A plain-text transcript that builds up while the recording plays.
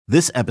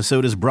This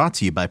episode is brought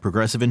to you by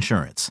Progressive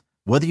Insurance.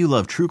 Whether you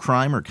love true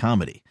crime or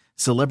comedy,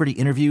 celebrity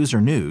interviews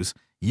or news,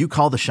 you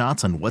call the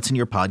shots on what's in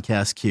your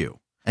podcast queue.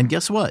 And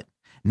guess what?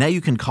 Now you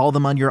can call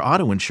them on your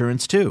auto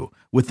insurance too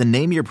with the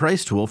Name Your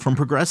Price tool from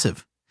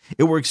Progressive.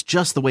 It works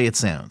just the way it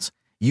sounds.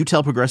 You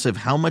tell Progressive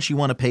how much you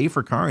want to pay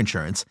for car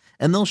insurance,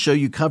 and they'll show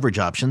you coverage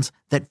options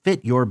that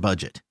fit your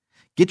budget.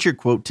 Get your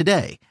quote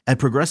today at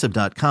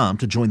Progressive.com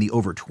to join the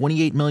over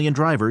 28 million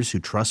drivers who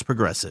trust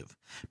Progressive.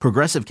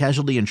 Progressive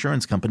Casualty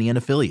Insurance Company and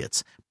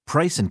Affiliates.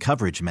 Price and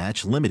coverage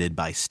match limited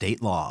by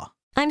state law.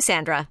 I'm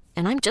Sandra,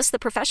 and I'm just the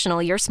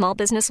professional your small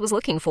business was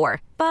looking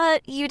for.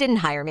 But you didn't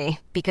hire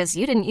me because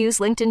you didn't use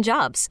LinkedIn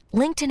Jobs.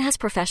 LinkedIn has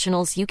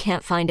professionals you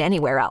can't find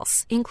anywhere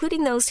else,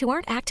 including those who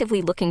aren't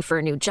actively looking for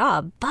a new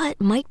job, but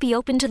might be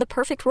open to the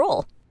perfect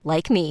role,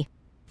 like me.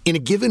 In a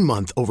given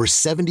month, over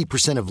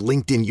 70% of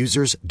LinkedIn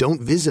users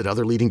don't visit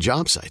other leading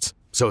job sites.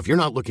 So if you're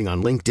not looking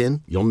on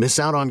LinkedIn, you'll miss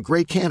out on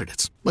great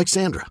candidates like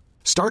Sandra.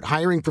 Start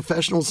hiring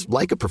professionals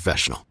like a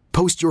professional.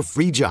 Post your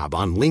free job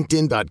on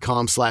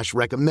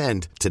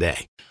linkedin.com/recommend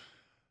today.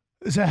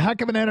 It's a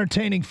heck of an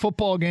entertaining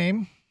football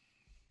game.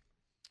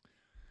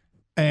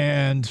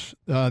 And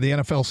the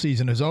NFL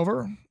season is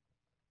over.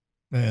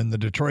 And the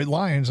Detroit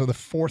Lions are the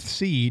fourth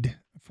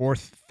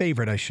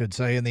favorite, I should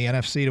say, in the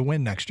NFC to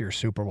win next year's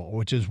Super Bowl,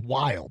 which is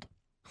wild.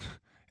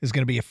 It's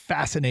going to be a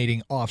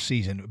fascinating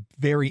offseason.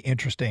 Very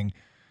interesting.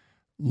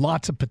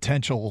 Lots of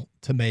potential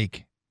to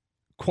make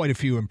quite a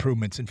few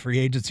improvements in free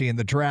agency and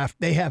the draft.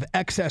 They have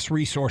excess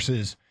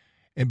resources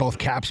in both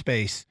cap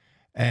space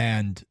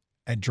and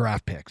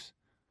draft picks.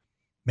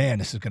 Man,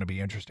 this is going to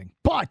be interesting.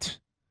 But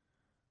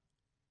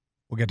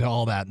we'll get to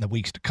all that in the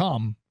weeks to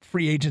come.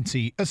 Free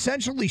agency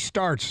essentially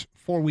starts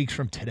 4 weeks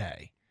from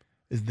today.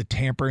 Is the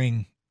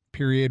tampering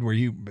period where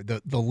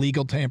the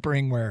legal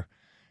tampering where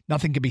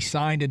nothing can be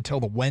signed until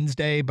the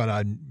Wednesday. But I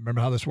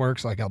remember how this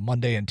works. Like on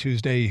Monday and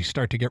Tuesday, you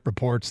start to get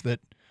reports that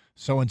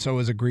so-and-so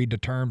has agreed to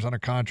terms on a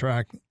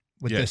contract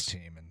with this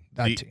team and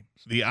that team.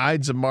 The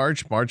Ides of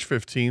March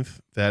 15th,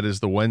 that is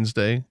the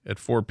Wednesday at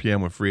 4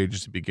 p.m. when free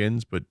agency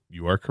begins. But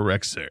you are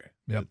correct, sir.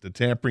 Yep. The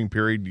tampering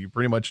period, you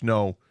pretty much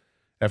know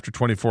after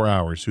 24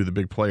 hours who the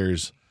big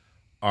players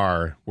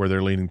are, where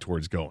they're leaning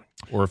towards going.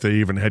 Or if they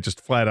even had just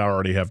flat out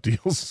already have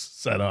deals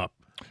set up.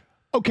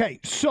 Okay,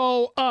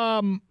 so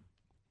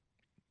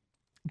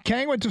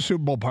Kang went to a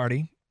Super Bowl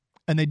party,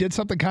 and they did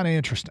something kind of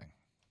interesting.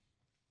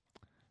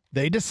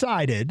 They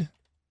decided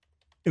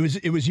it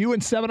was you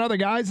and 7 other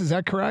guys. Is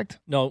that correct?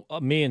 No,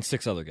 me and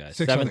 6 other guys.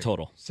 7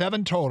 total.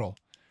 7 total.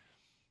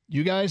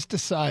 You guys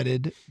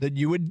decided that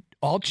you would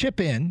all chip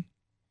in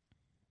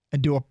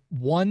and do a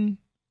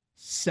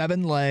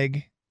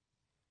 7-leg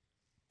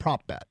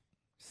prop bet.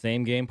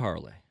 Same game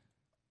parlay.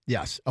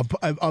 Yes.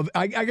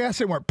 I guess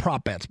they weren't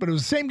prop bets, but it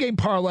was the same game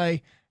parlay,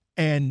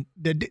 and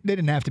they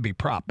didn't have to be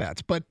prop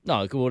bets. But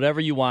no,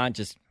 whatever you want,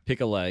 just pick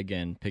a leg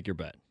and pick your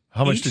bet.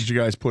 How much did you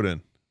guys put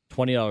in?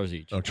 $20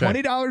 each.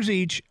 Okay. $20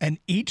 each, and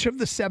each of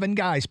the 7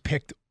 guys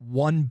picked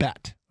one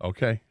bet.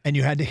 Okay. And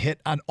you had to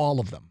hit on all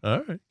of them.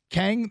 All right.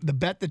 Kang, the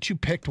bet that you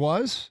picked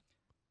was?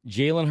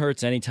 Jalen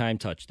Hurts anytime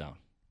touchdown.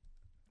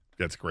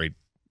 That's great.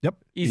 Yep.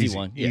 Easy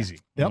one. Yeah. Easy.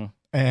 Yep.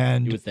 Mm-hmm.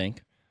 And you would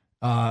think.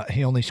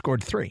 He only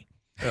scored 3.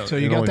 Yeah, so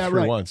you got that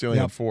right. Once. He only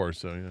had 4,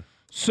 so yeah.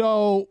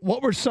 So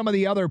what were some of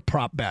the other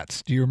prop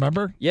bets? Do you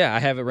remember? Yeah, I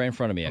have it right in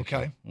front of me,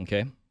 actually.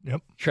 Okay.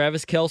 Yep.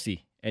 Travis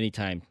Kelce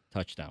anytime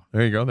touchdown.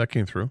 There you go. That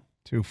came through.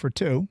 2 for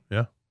 2.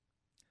 Yeah.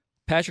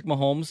 Patrick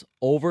Mahomes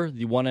over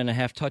the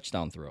 1.5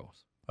 touchdown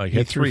throws. He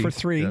hit 3 for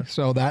 3, yeah.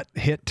 so that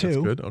hit 2.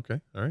 That's good. Okay.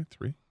 All right.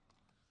 3.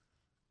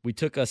 We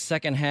took a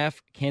second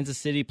half Kansas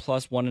City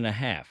plus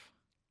 1.5.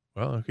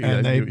 Well, okay.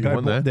 And you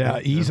won that. Yeah,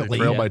 easily. They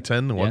trailed by 10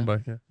 and won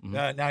by. Yeah.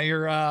 Mm-hmm.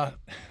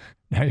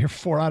 Now you're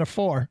 4 out of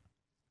 4.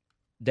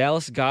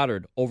 Dallas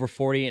Goedert over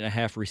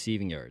 48.5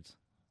 receiving yards.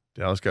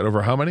 Dallas got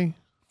over how many?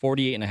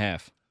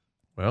 48.5.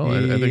 Well, I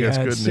think that's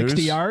had good 60 news.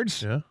 60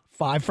 yards. Yeah.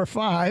 5 for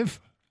 5.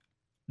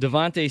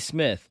 Devontae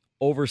Smith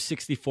over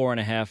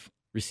 64.5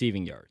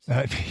 receiving yards.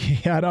 He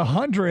had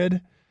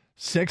 100,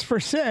 6 for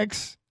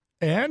 6,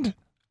 and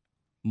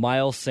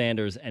Miles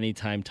Sanders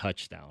anytime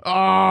touchdown.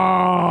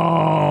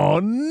 Oh,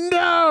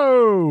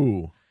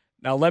 no.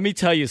 Now, let me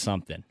tell you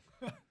something.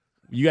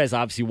 You guys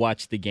obviously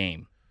watched the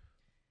game.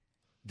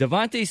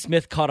 Devontae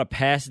Smith caught a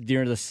pass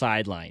near the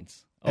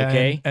sidelines,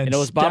 okay? And it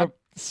was about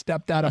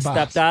stepped out of bounds.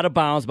 Stepped out of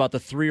bounds about the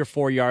 3 or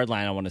 4 yard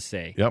line, I want to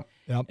say. Yep.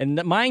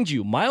 And mind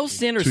you, Miles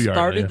Sanders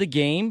started the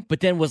game, but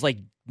then was like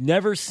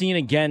never seen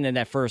again in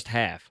that first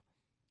half.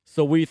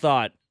 So we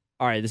thought,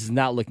 all right, this is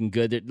not looking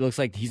good. It looks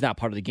like he's not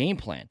part of the game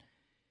plan.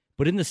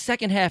 But in the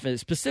second half, and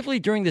specifically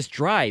during this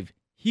drive,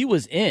 he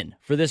was in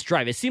for this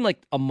drive. It seemed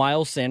like a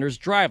Miles Sanders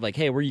drive. Like,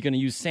 hey, where are you going to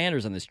use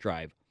Sanders on this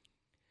drive?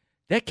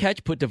 That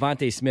catch put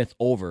Devontae Smith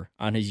over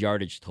on his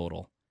yardage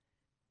total.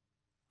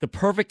 The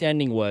perfect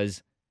ending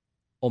was,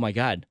 oh my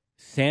God,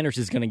 Sanders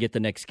is going to get the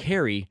next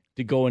carry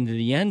to go into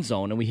the end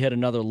zone, and we hit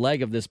another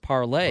leg of this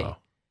parlay. Wow.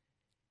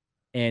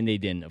 And they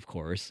didn't, of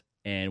course,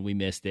 and we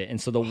missed it. And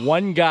so the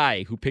one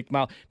guy who picked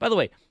Miles, by the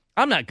way,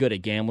 I'm not good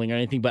at gambling or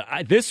anything, but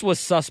this was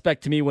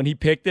suspect to me when he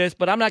picked this.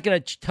 But I'm not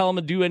going to tell him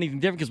to do anything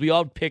different because we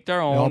all picked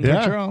our own.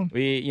 Your own.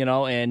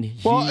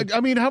 Well,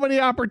 I mean, how many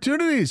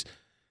opportunities?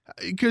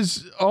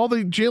 Because all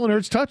the Jalen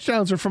Hurts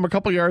touchdowns are from a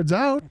couple yards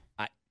out.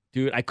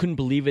 Dude, I couldn't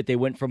believe it. They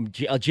went from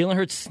a Jalen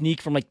Hurts sneak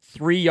from like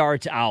 3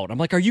 yards out. I'm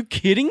like, are you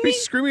kidding me?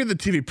 He's screaming at the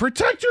TV,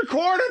 protect your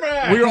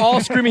quarterback. We were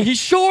all screaming, he's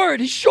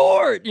short,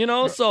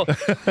 So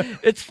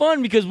it's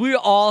fun because we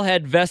all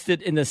had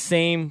vested in the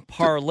same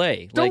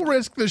parlay. Don't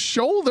risk the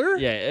shoulder.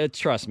 Yeah,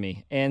 trust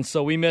me. And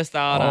so we missed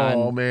out on.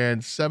 Oh,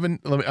 man. 7.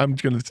 I'm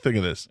going to think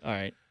of this. All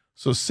right.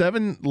 So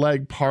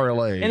 7-leg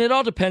parlay. And it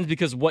all depends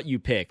because what you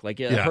pick. Like,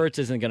 Hurts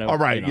isn't going to. All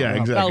right,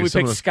 exactly. We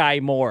picked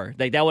Sky Moore.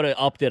 Like, that would have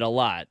upped it a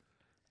lot.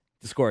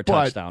 To score a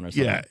touchdown or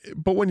something. Yeah,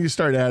 but when you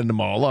start adding them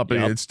all up,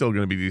 it's still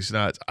going to be decent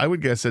odds. I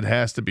would guess it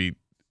has to be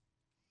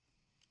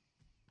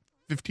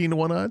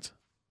 15-1 odds.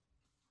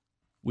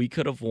 We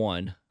could have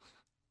won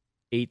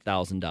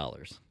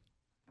 $8,000.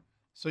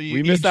 So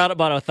we missed out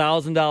about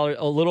 $1,000,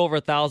 a little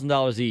over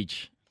 $1,000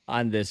 each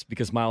on this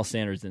because Miles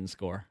Sanders didn't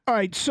score. All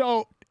right,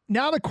 so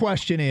now the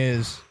question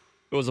is,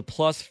 it was a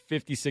plus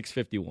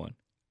 56.51.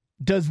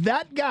 Does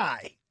that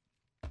guy?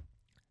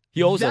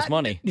 He owes us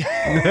money.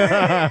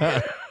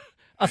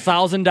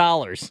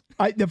 $1,000.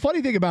 The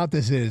funny thing about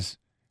this is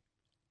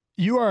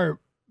you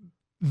are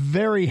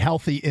very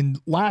healthy in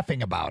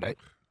laughing about it.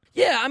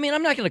 Yeah, I mean,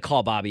 I'm not going to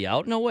call Bobby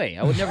out. No way.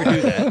 I would never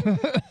do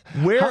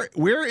that.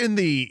 Where in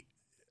the,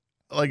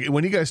 like,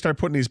 when you guys start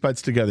putting these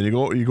bets together,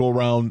 you go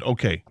around,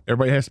 okay,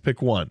 everybody has to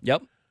pick one.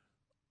 Yep.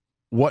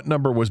 What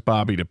number was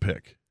Bobby to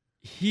pick?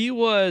 He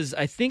was,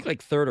 I think,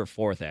 like third or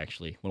fourth,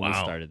 actually, when we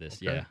started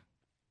this. Okay. Yeah.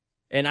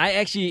 And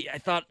I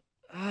thought,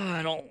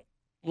 I don't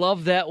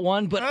love that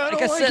one, but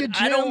like I said,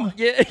 I don't.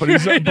 Yeah, but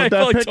he's, but I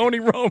feel like pick, Tony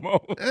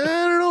Romo. I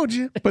don't know,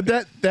 Jim. But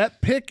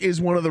that pick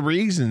is one of the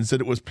reasons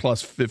that it was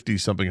plus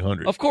 50-something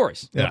hundred. Of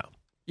course. Yeah.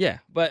 Yeah,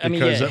 but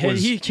because I mean,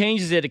 he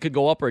changes it. It could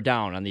go up or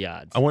down on the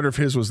odds. I wonder if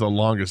his was the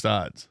longest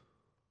odds.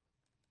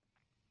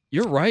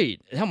 You're right.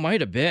 That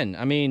might have been.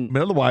 I mean,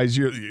 otherwise,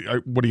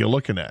 what are you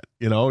looking at?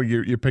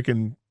 You're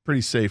picking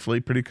pretty safely,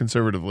 pretty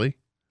conservatively.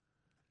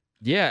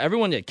 Yeah,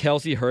 everyone at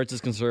Kelsey, Hurts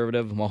is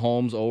conservative.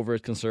 Mahomes over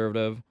is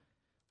conservative.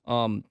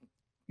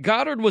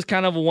 Goddard was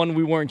kind of one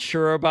we weren't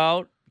sure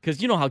about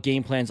because you know how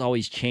game plans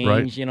always change.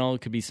 Right.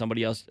 It could be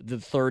somebody else. The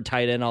third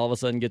tight end all of a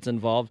sudden gets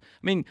involved.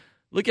 I mean,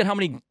 look at how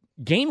many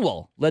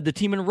Gainwell led the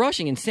team in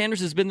rushing, and Sanders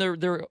has been their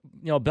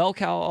bell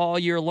cow all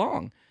year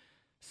long.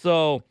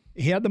 So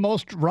he had the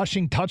most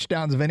rushing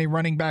touchdowns of any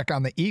running back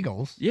on the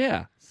Eagles.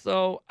 Yeah.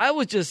 So I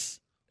was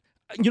just,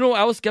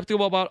 I was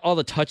skeptical about all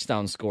the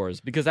touchdown scores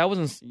because I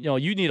wasn't,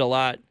 you need a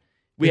lot.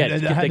 We had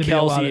the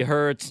Kelsey,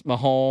 Hurts,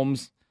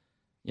 Mahomes.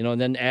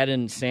 And then add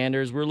in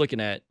Sanders. We're looking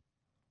at,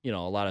 a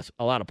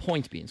lot of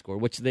points being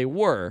scored, which they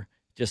were,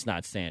 just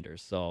not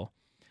Sanders. So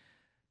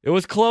it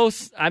was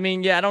close. I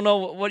mean, I don't know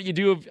what you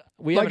do.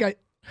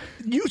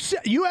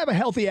 You have a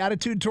healthy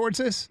attitude towards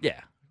this. Yeah.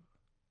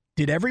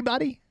 Did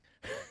everybody?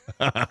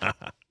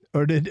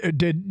 Or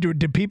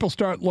did people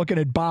start looking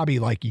at Bobby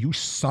like, you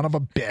son of a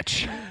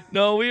bitch?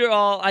 No,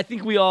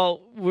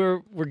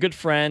 we're good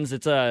friends.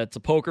 It's a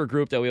poker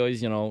group that we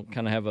always, kind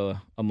of have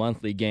a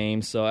monthly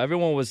game. So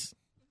everyone was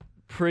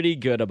pretty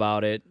good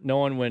about it. No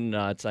one went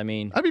nuts. I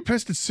mean, I'd be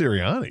pissed at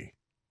Sirianni.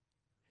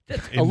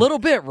 A little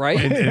bit, right?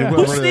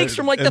 Who sneaks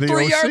from like the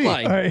 3-yard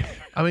line? Right.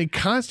 I mean,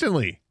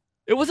 constantly.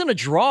 It wasn't a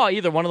draw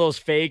either. One of those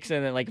fakes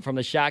and then like from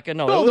the shotgun.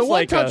 No, it was the one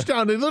like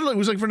touchdown. It literally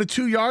was like from the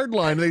 2-yard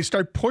line, and they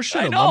start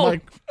pushing him. I'm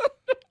like,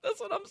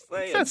 that's what I'm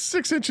saying. That's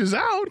 6 inches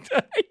out.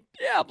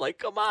 Yeah, I'm like,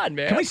 come on,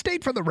 man. Can we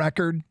state for the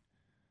record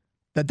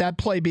that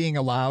play being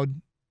allowed,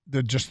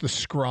 just the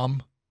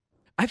scrum?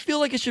 I feel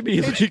like it should be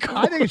illegal.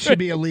 I think it should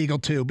be illegal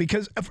too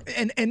because,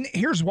 and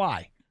here's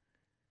why.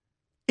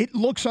 It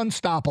looks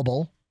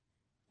unstoppable,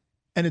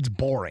 and it's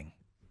boring.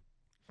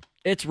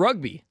 It's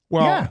rugby.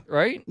 Well, yeah.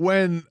 Right?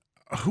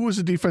 Who was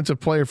the defensive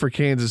player for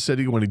Kansas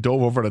City when he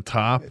dove over the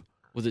top?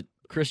 Was it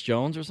Chris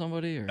Jones or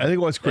somebody? I think it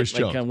was Chris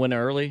Jones. Kind of went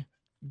early.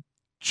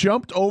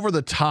 Jumped over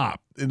the top.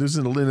 It was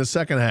in the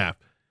second half.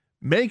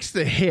 Makes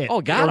the hit.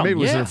 Oh, got him. Or maybe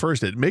it was in the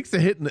first hit. Makes the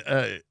hit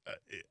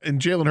in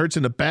Jalen Hurts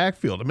in the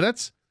backfield. I mean,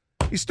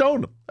 he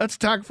stoned him. That's a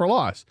tackle for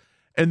loss.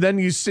 And then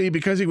you see,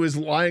 because he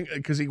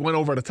went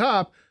over the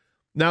top,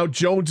 now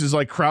Jones is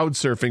like crowd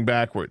surfing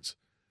backwards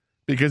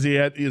because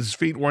his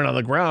feet weren't on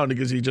the ground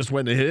because he just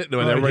went and hit it.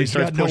 And everybody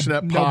starts pushing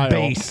that pile. No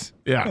base.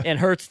 Yeah. And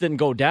Hurts didn't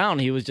go down.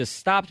 He was just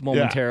stopped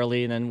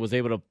momentarily and then was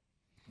able to,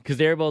 because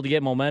they were able to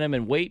get momentum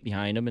and weight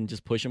behind him and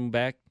just push him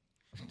back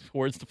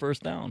towards the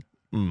first down.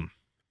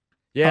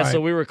 Yeah, right.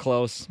 So we were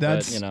close.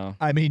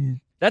 I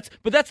mean,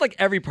 that's like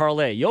every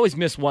parlay. You always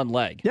miss one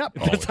leg. Yep.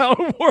 That's how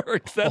it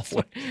works. That's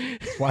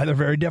why they're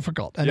very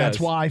difficult. And that's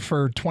why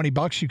for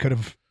 $20 you could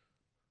have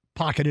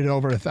pocketed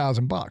over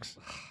 $1,000.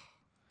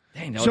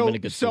 Dang, that would have been a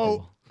good Super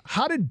Bowl.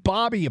 How did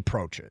Bobby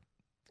approach it?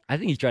 I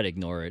think he tried to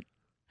ignore it.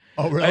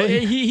 Oh,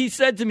 really? He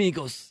said to me, he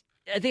goes,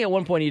 I think at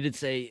one point he did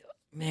say,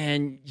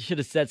 man, you should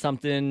have said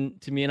something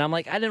to me. And I'm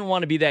like, I didn't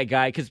want to be that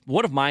guy because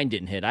what if mine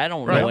didn't hit? I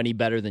don't know any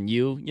better than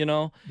you, you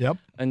know? Yep.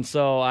 And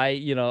so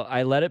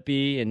I let it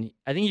be. And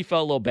I think he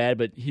felt a little bad,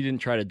 but he didn't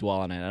try to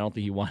dwell on it. I don't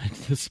think he wanted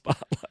the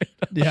spotlight.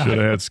 Yeah. Should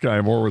have had Sky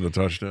Moore with a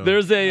touchdown.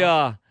 There's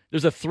a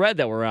thread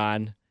that we're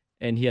on,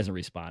 and he hasn't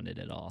responded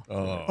at all. It's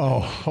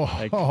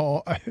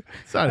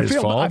not his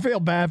fault. I feel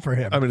bad for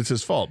him. I mean, it's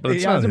his fault, but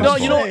it's not his No, fault.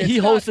 you know, he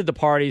hosted the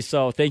party,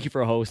 so thank you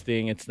for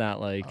hosting. It's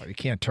not like you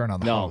can't turn on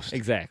the host.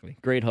 Exactly.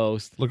 Great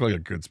host. Looked like a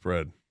good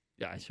spread.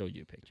 Yeah, I showed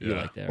you a picture. You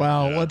like that?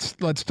 Well,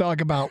 let's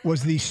talk about,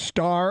 was the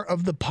star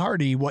of the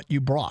party what you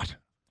brought?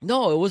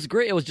 No, it was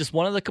great. It was just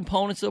one of the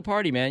components of the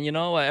party, man. You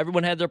know,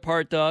 everyone had their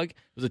part, Doug. It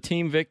was a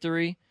team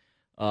victory.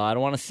 I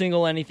don't want to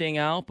single anything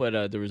out,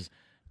 but there was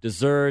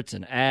desserts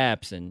and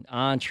apps and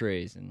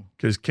entrees, and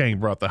because King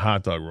brought the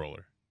hot dog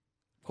roller.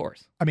 Of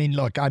course. I mean,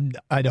 look,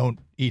 I don't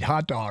eat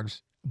hot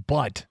dogs,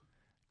 but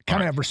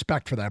kind of have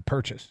respect for that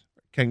purchase.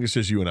 King, this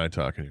is you and I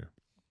talking here.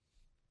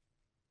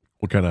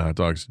 What kind of hot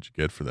dogs did you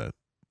get for that?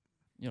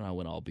 You know, I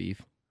went all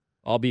beef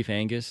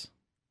Angus,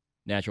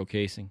 natural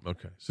casing.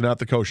 Okay, so not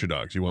the kosher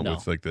dogs. You went No.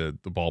 with like the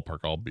ballpark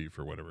all beef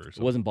or whatever. It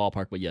wasn't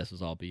ballpark, but yes, it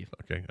was all beef.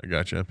 Okay, I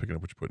got you. I'm picking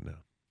up what you're putting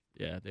down.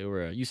 Yeah, they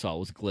were. You saw it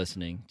was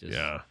glistening. Just,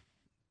 Yeah.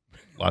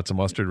 Lots of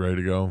mustard ready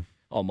to go.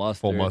 all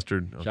mustard, Full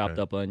mustard. Okay. chopped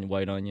up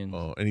white onions.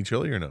 Oh, any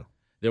chili or no?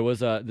 There was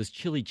this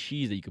chili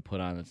cheese that you could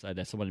put on the side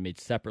that somebody made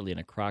separately in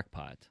a crock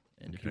pot.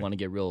 And if you want to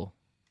get real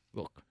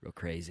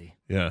crazy,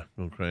 Yeah, a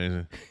little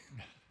crazy.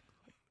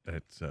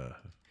 There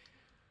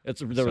was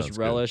sounds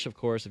relish, of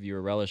course, if you're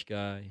a relish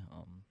guy.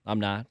 I'm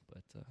not,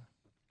 but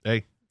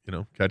hey,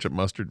 ketchup,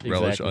 mustard,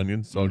 relish, Exactly.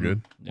 onions, it's all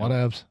good. yeah.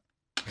 Whatevs.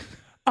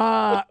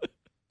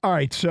 All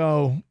right,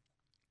 so,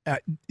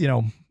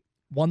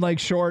 one leg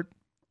short.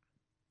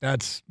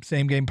 That's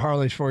same game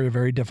parlays for you.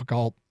 Very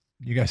difficult.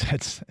 You guys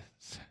had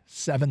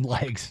 7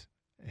 legs.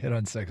 Hit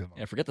on 6 of them.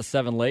 Yeah, forget the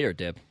 7-layer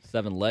dip.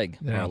 7-leg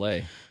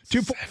parlay.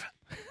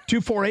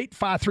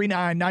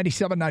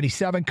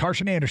 248-539-9797.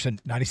 Carson Anderson,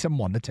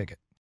 97.1 The Ticket.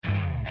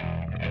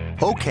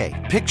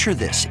 Okay, picture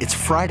this. It's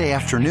Friday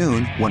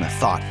afternoon when a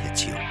thought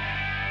hits you.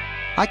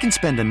 I can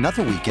spend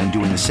another weekend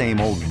doing the same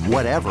old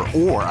whatever,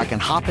 or I can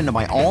hop into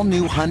my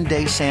all-new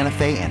Hyundai Santa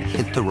Fe and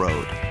hit the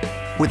road.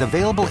 With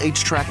available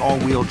H-Track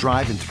all-wheel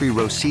drive and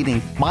 3-row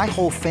seating, my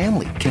whole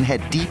family can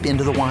head deep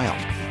into the wild.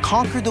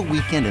 Conquer the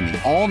weekend in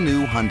the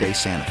all-new Hyundai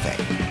Santa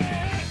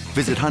Fe.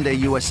 Visit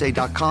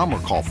HyundaiUSA.com or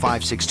call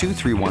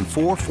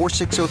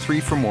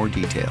 562-314-4603 for more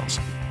details.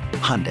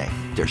 Hyundai,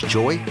 there's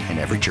joy in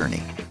every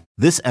journey.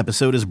 This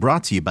episode is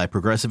brought to you by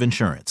Progressive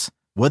Insurance.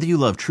 Whether you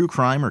love true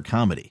crime or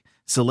comedy,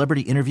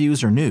 celebrity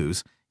interviews or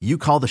news, you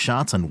call the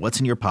shots on what's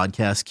in your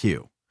podcast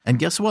queue. And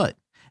guess what?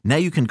 Now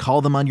you can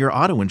call them on your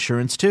auto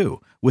insurance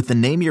too with the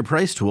Name Your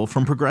Price tool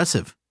from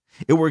Progressive.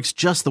 It works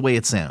just the way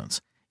it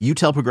sounds. You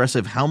tell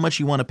Progressive how much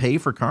you want to pay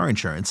for car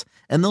insurance,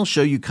 and they'll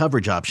show you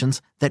coverage options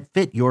that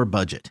fit your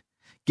budget.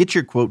 Get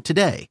your quote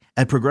today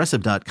at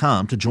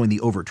Progressive.com to join the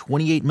over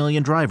 28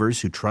 million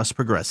drivers who trust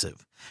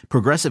Progressive.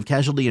 Progressive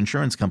Casualty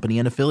Insurance Company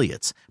and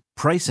Affiliates.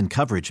 Price and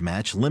coverage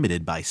match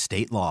limited by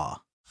state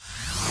law.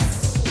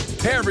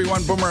 Hey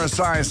everyone, Boomer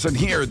Esiason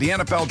here. The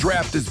NFL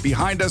Draft is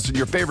behind us and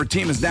your favorite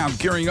team is now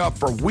gearing up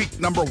for week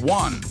number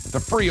 1. The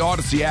free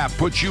Odyssey app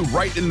puts you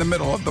right in the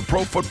middle of the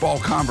pro football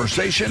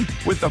conversation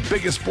with the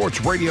biggest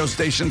sports radio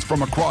stations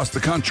from across the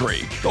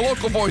country. The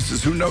local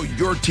voices who know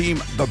your team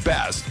the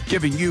best,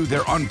 giving you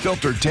their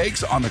unfiltered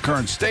takes on the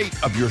current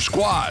state of your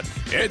squad.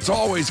 It's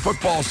always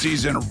football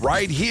season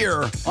right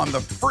here on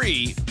the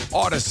free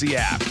Odyssey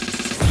app.